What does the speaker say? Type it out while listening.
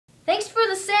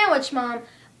sandwich, Mom.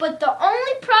 But the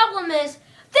only problem is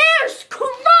there's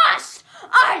crust.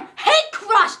 I hate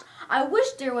crust. I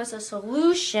wish there was a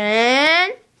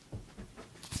solution.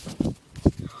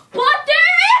 But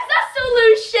there is a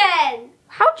solution.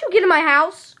 How'd you get in my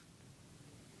house?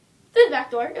 Through the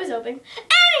back door. It was open.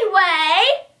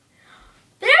 Anyway,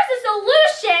 there's a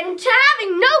solution to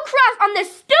having no crust on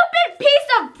this stupid piece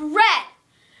of bread.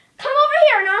 Come over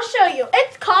here and I'll show you.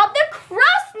 It's called the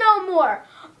Crust No More.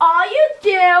 All you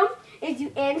do is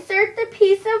you insert the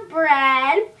piece of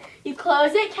bread, you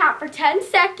close it, count for 10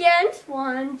 seconds.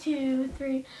 1, 2,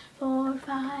 3, 4,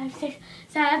 5, 6,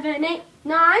 7, 8,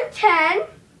 9, 10. And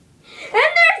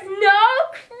there's no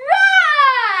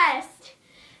crust!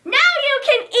 Now you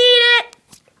can eat it!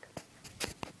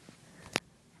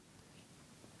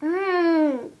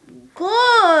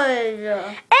 Good.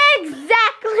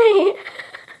 Exactly!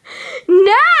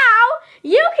 Now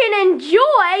you can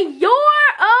enjoy your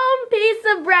own piece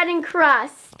of bread and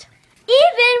crust.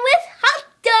 Even with hot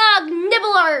dog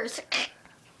nibblers.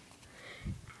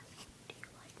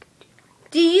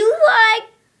 Do you like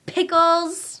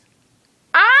pickles?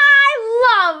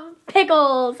 I love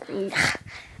pickles.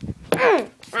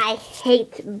 I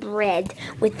hate bread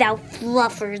without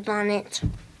fluffers on it.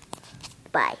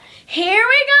 Bye. Here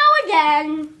we go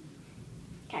again.